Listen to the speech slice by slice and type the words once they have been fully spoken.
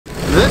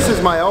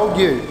is my old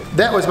ute.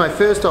 That was my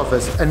first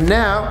office, and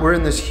now we're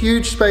in this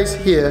huge space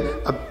here,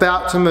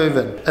 about to move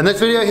in. In this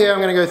video here, I'm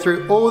gonna go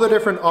through all the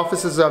different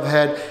offices I've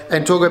had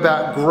and talk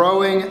about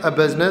growing a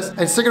business,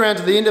 and stick around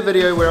to the end of the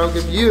video where I'll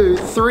give you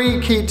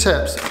 3 key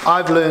tips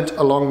I've learned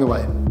along the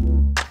way.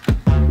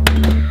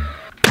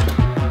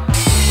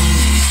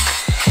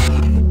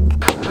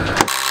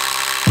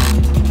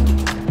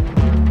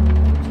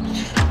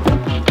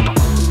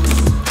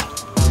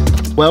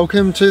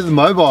 Welcome to the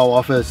mobile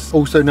office,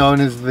 also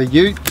known as the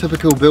ute,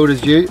 typical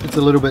builder's ute. It's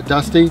a little bit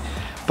dusty,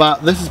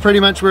 but this is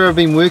pretty much where I've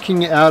been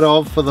working out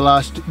of for the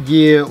last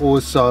year or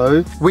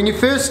so. When you're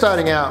first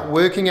starting out,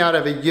 working out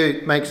of a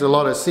ute makes a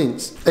lot of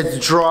sense.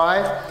 It's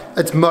dry,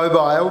 it's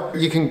mobile,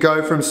 you can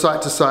go from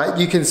site to site,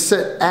 you can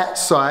sit at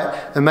site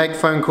and make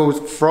phone calls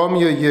from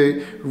your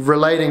ute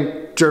relating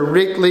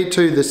directly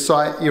to the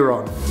site you're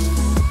on.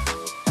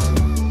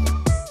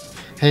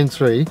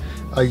 Hands-free,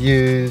 I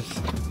use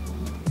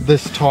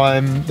this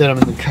time that I'm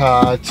in the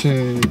car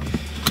to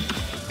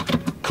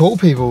call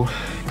people,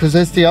 because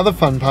that's the other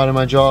fun part of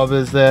my job,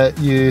 is that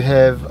you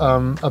have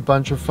a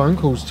bunch of phone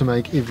calls to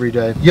make every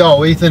day.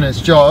 Yo Ethan,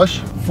 it's Josh.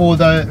 For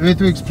the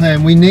earthworks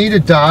plan we need a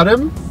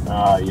datum.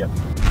 Yep.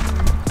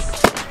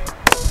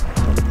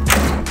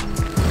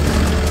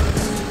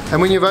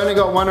 And when you've only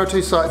got 1 or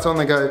 2 sites on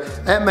the go,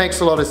 that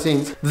makes a lot of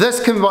sense.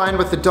 This combined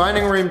with the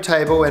dining room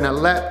table and a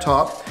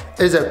laptop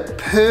is a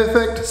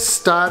perfect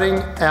starting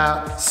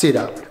out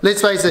setup.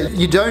 Let's face it,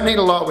 you don't need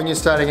a lot when you're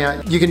starting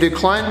out. You can do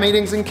client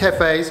meetings in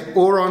cafes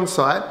or on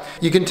site.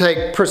 You can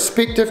take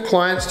prospective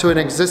clients to an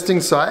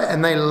existing site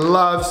and they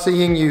love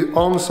seeing you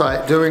on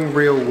site doing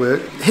real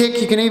work. Heck,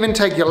 you can even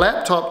take your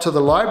laptop to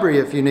the library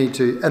if you need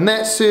to, and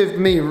that served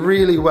me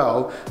really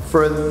well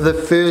for the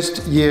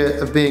first year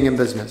of being in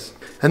business.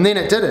 And then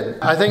it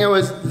didn't. I think it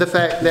was the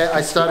fact that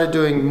I started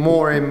doing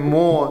more and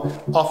more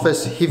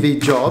office heavy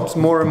jobs,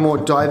 more and more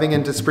diving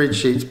into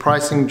spreadsheets,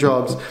 pricing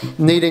jobs,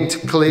 needing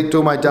to collect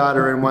all my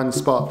data in one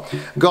spot.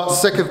 Got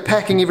sick of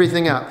packing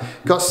everything up,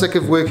 got sick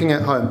of working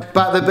at home.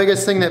 But the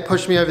biggest thing that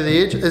pushed me over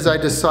the edge is I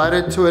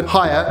decided to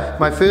hire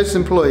my first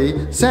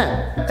employee,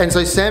 Sam. And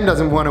so Sam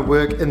doesn't want to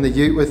work in the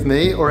ute with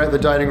me or at the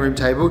dining room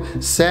table.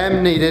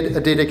 Sam needed a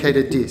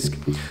dedicated desk.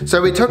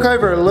 So we took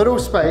over a little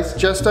space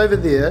just over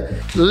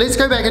there. Let's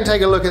go back and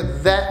take a look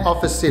at that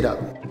office setup.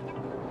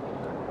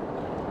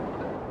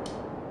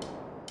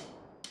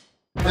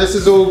 This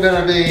is all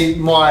going to be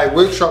my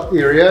workshop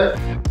area.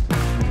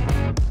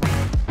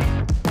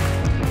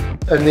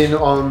 And then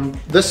on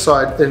this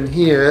side in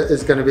here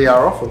is going to be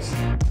our office.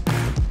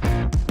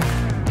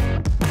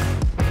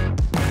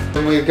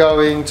 And we're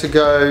going to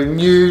go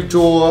new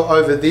door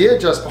over there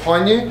just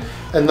behind you,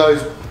 and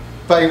those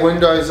bay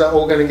windows are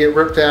all going to get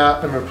ripped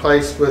out and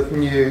replaced with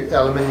new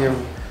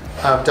aluminium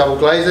double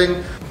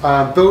glazing.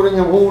 Building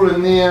a wall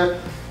in there,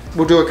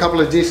 we'll do a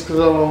couple of desks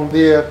along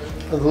there,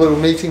 a little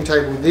meeting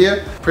table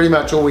there. Pretty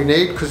much all we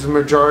need, because the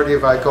majority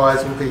of our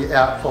guys will be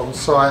out on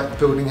site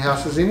building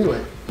houses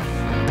anyway.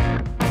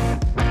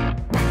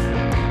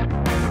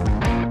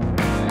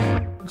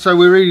 So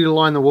we're ready to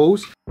line the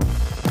walls.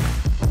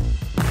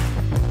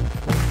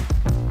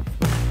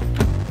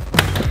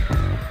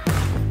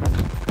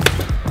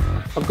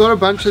 I've got a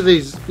bunch of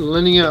these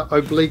linear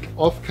oblique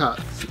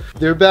offcuts.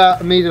 They're about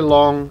 1 meter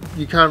long,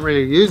 you can't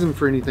really use them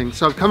for anything.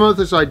 So I've come up with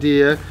this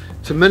idea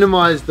to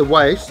minimize the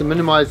waste, to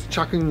minimize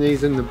chucking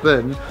these in the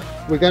bin.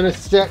 We're going to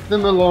stack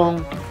them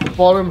along the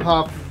bottom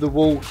half of the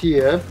wall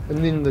here,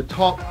 and then the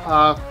top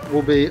half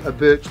will be a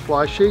birch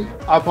fly sheet.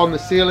 Up on the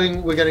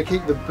ceiling, we're going to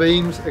keep the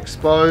beams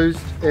exposed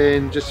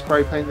and just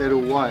spray paint that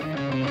all white.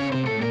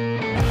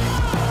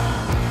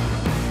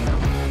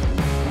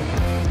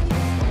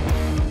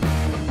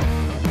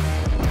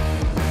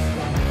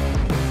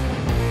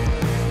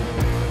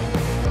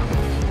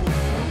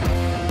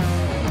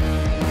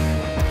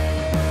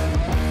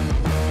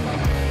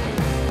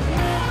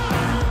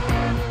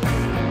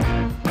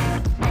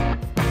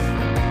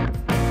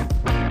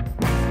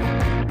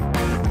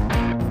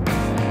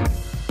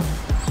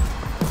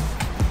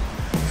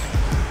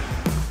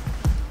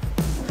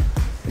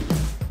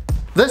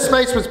 This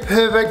space was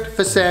perfect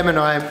for Sam and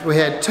I. We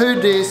had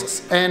 2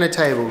 desks and a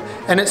table,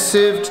 and it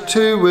served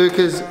 2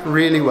 workers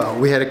really well.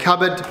 We had a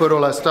cupboard to put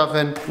all our stuff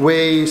in.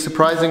 We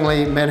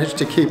surprisingly managed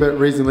to keep it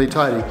reasonably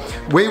tidy.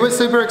 We were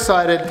super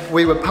excited,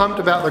 we were pumped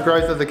about the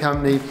growth of the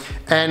company,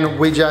 and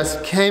we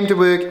just came to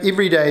work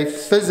every day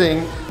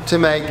fizzing to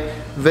make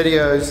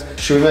videos.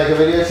 Should we make a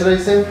video today,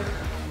 Sam?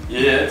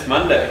 Yeah, it's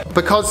Monday.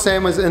 Because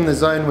Sam was in the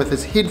zone with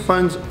his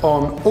headphones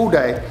on all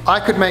day, I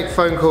could make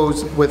phone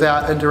calls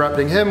without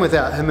interrupting him,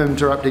 without him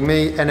interrupting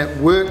me, and it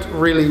worked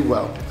really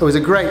well. It was a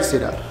great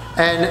setup.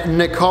 And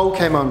Nicole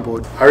came on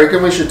board. I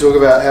reckon we should talk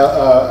about how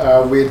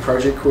our weird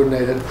project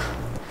coordinator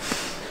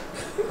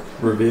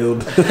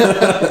revealed.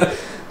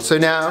 So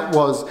now it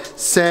was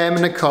Sam,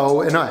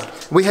 Nicole and I.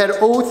 We had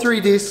all 3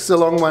 desks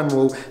along one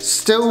wall,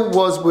 still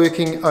was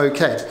working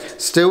okay.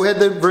 Still had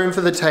the room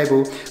for the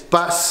table,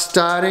 but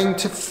starting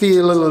to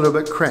feel a little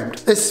bit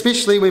cramped,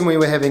 especially when we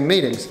were having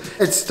meetings.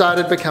 It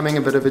started becoming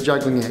a bit of a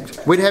juggling act.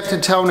 We'd have to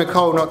tell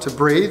Nicole not to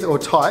breathe or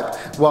type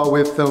while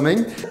we're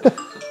filming.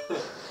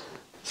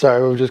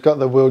 Sorry, we've just got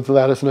the world's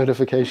loudest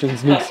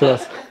notifications next to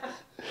us.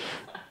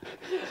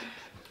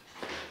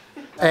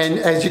 And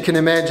as you can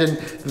imagine,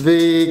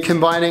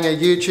 combining a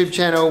YouTube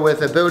channel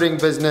with a building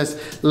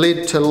business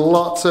led to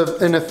lots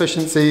of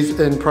inefficiencies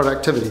in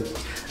productivity.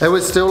 It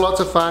was still lots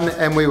of fun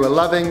and we were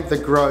loving the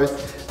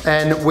growth,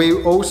 and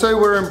we also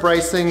were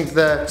embracing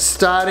the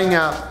starting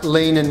up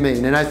lean and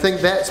mean, and I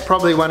think that's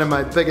probably one of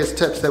my biggest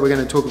tips that we're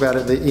going to talk about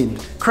at the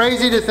end.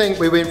 Crazy to think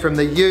we went from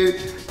the ute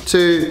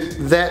to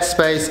that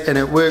space and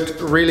it worked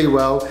really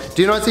well.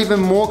 Do you know what's even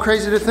more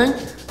crazy to think?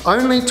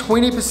 Only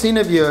 20%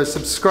 of you are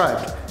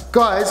subscribed.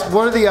 Guys,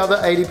 what are the other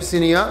 80%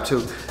 of you up to?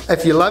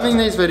 If you're loving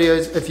these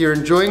videos, if you're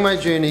enjoying my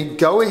journey,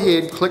 go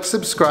ahead, click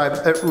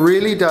subscribe. It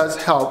really does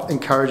help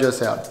encourage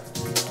us out.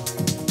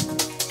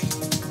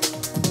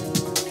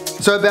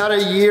 So about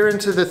a year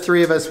into the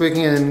 3 of us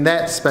working in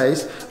that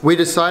space, we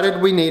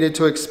decided we needed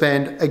to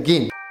expand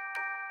again.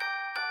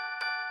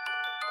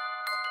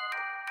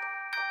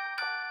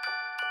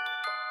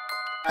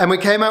 And we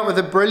came up with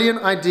a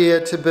brilliant idea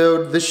to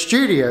build the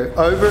studio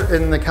over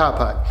in the car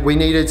park. We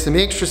needed some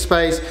extra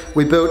space.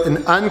 We built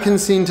an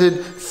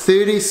unconsented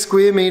 30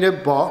 square meter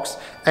box,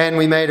 and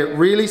we made it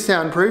really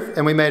soundproof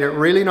and we made it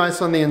really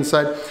nice on the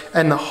inside.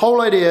 And the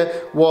whole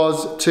idea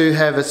was to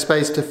have a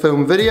space to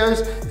film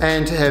videos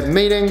and to have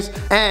meetings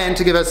and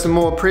to give us some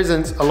more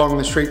presence along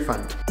the street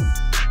front.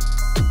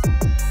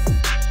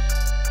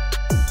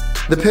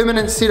 The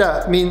permanent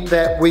setup meant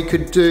that we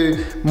could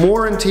do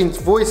more intense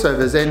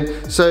voiceovers,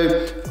 and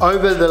so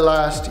over the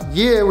last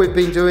year we've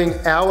been doing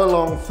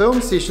hour-long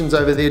film sessions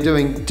over there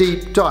doing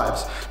deep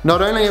dives.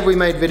 Not only have we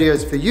made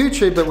videos for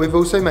YouTube, but we've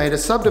also made a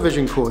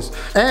subdivision course.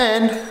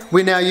 And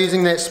we're now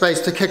using that space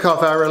to kick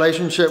off our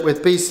relationship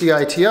with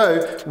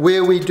BCITO,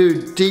 where we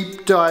do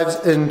deep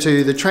dives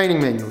into the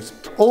training manuals.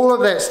 All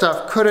of that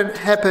stuff couldn't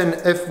happen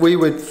if we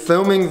were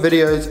filming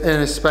videos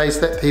in a space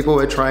that people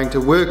were trying to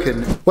work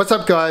in. What's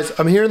up guys?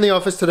 I'm here in the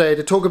office today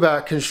to talk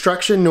about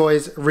construction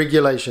noise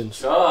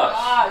regulations. Gosh.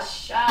 Oh,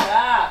 shut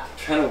up.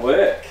 Trying to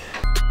work.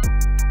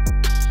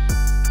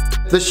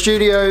 The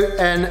studio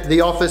and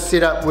the office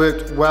setup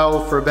worked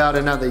well for about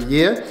another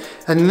year.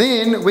 And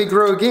then we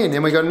grew again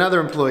and we got another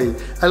employee.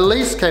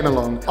 Elise came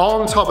along.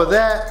 On top of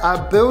that,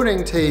 our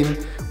building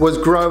team was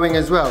growing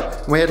as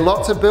well. We had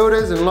lots of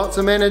builders and lots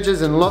of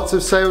managers and lots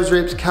of sales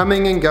reps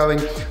coming and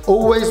going,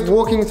 always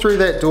walking through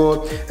that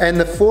door, and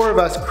the 4 of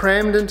us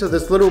crammed into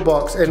this little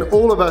box, and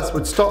all of us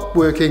would stop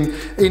working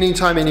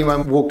anytime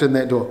anyone walked in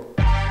that door.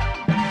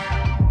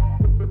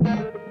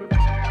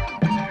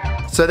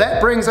 So that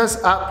brings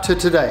us up to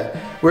today.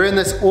 We're in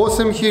this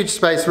awesome huge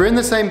space, we're in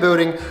the same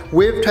building,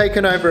 we've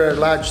taken over a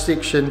large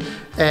section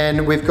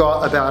and we've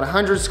got about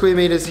 100 square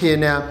meters here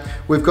now.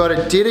 We've got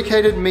a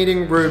dedicated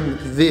meeting room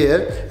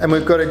there and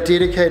we've got a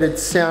dedicated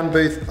sound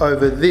booth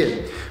over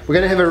there. We're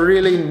gonna have a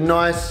really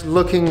nice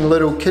looking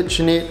little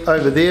kitchenette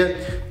over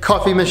there,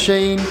 coffee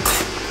machine,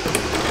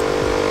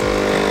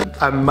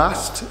 a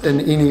must in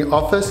any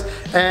office,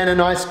 and a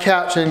nice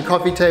couch and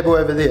coffee table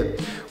over there.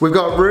 We've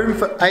got room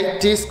for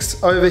 8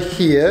 desks over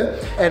here,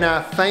 and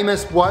our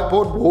famous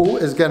whiteboard wall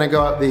is gonna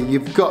go up there.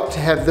 You've got to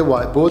have the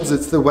whiteboards,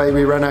 it's the way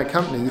we run our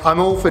company.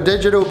 I'm all for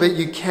digital, but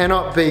you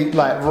cannot beat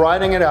like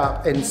writing it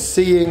up and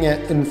seeing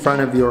it in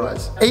front of your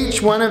eyes.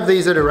 Each one of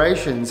these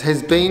iterations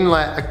has been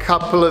like a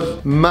couple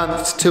of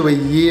months to a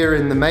year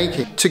in the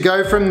making. To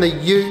go from the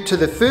ute to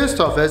the first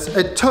office,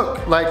 it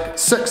took like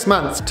 6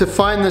 months to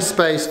find the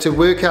space, to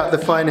work out the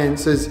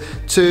finances,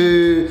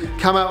 to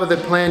come up with a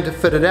plan to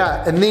fit it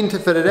out, and then to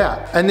fit it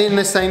out. And then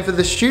the same for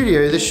the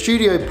studio. The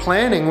studio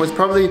planning was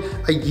probably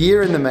a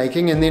year in the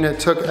making, and then it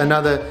took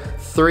another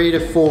 3 to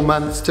 4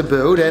 months to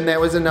build, and that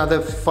was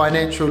another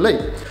financial leap.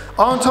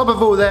 On top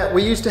of all that,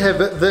 we used to have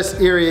this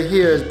area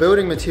here as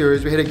building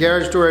materials. We had a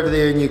garage door over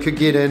there and you could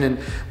get in, and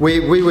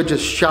we would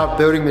just shove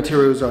building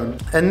materials on.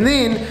 And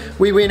then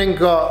we went and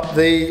got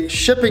the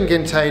shipping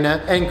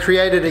container and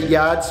created a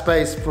yard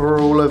space for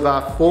all of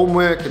our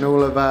formwork and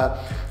all of our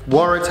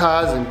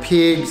waratahs and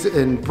pegs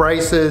and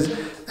braces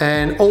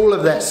and all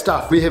of that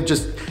stuff. We have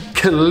just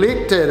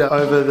collected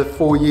over the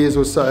 4 years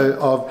or so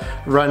of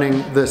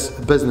running this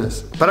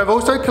business. But I've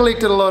also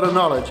collected a lot of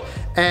knowledge,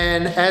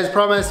 and as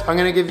promised, I'm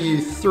going to give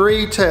you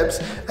 3 tips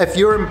if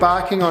you're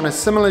embarking on a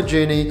similar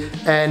journey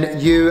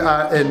and you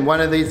are in one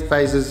of these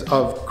phases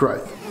of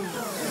growth.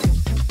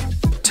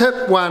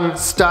 Tip 1,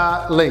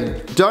 start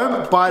lean.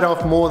 Don't bite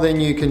off more than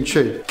you can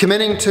chew.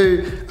 Committing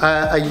to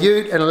a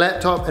ute and a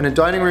laptop and a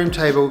dining room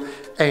table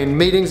and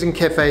meetings and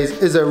cafes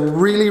is a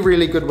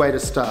really good way to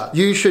start.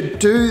 You should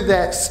do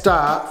that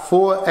start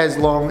for as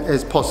long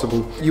as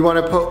possible. You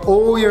want to put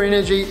all your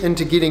energy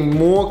into getting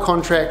more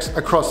contracts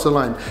across the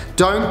line.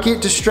 Don't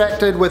get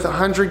distracted with a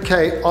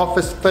 100K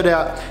office fit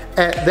out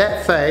at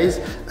that phase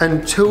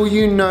until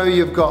you know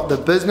you've got the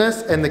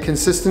business and the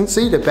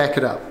consistency to back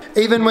it up.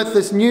 Even with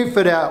this new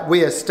fit out,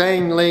 we are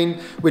staying lean,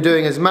 we're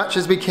doing as much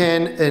as we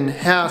can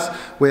in-house,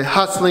 we're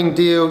hustling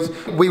deals.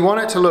 We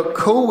want it to look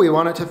cool, we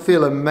want it to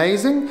feel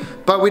amazing,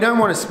 but we don't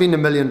want to spend $1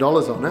 million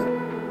on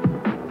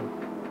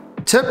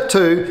it. Tip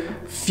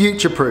 2,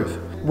 future-proof.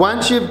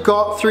 Once you've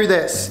got through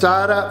that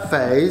startup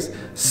phase,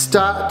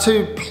 start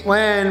to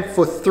plan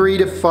for 3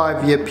 to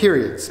 5 year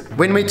periods.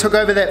 When we took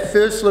over that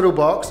first little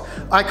box,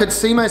 I could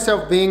see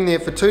myself being there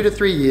for 2 to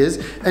 3 years,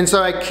 and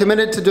so I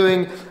committed to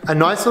doing a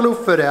nice little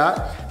fit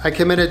out, I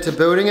committed to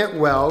building it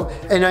well,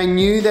 and I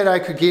knew that I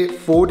could get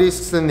 4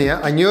 desks in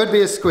there. I knew it'd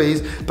be a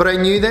squeeze, but I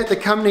knew that the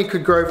company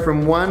could grow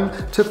from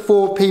 1 to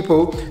 4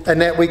 people and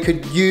that we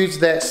could use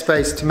that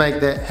space to make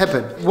that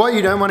happen. What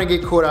you don't want to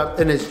get caught up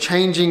in is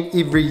changing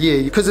every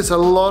year, because it's a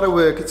lot of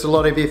work, it's a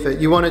lot of effort.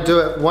 You want to do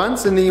it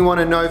once, and then you want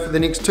to know for the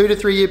next 2 to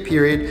 3 year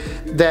period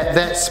that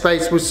that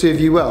space will serve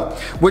you well.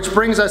 Which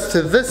brings us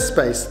to this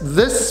space.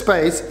 This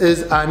space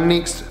is our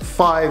next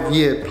 5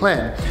 year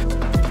plan.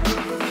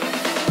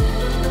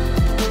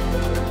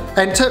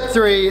 And tip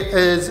 3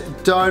 is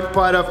don't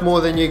bite off more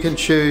than you can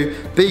chew.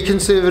 Be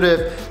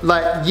conservative.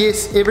 Like,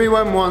 yes,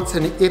 everyone wants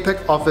an epic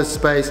office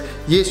space.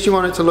 Yes, you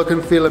want it to look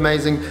and feel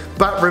amazing,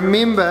 but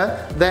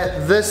remember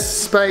that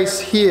this space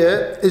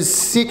here is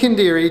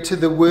secondary to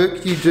the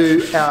work you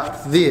do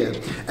out there,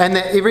 and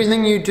that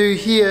everything you do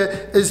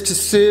here is to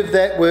serve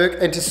that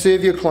work and to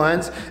serve your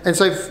clients. And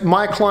so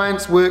my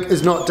clients' work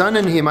is not done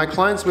in here. My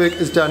clients' work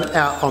is done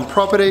out on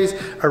properties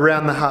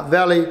around the Hutt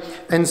Valley.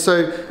 And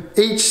so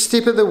each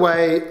step of the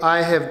way,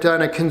 I have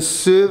done a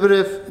conservative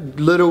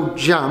little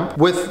jump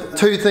with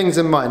 2 things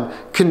in mind.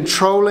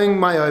 Controlling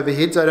my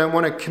overheads. I don't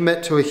want to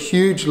commit to a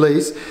huge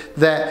lease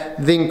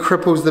that then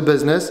cripples the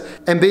business,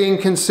 and being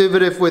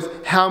conservative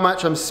with how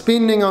much I'm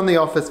spending on the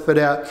office fit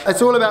out.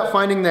 It's all about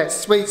finding that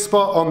sweet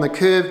spot on the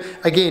curve.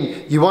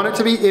 Again, you want it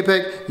to be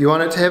epic, you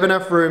want it to have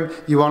enough room,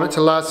 you want it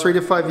to last 3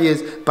 to 5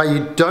 years, but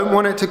you don't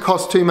want it to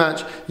cost too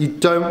much, you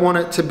don't want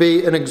it to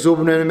be an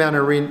exorbitant amount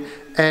of rent,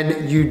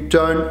 and you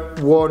don't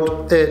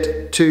want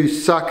it to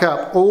suck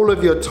up all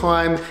of your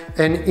time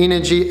and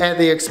energy at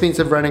the expense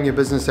of running your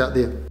business out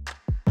there.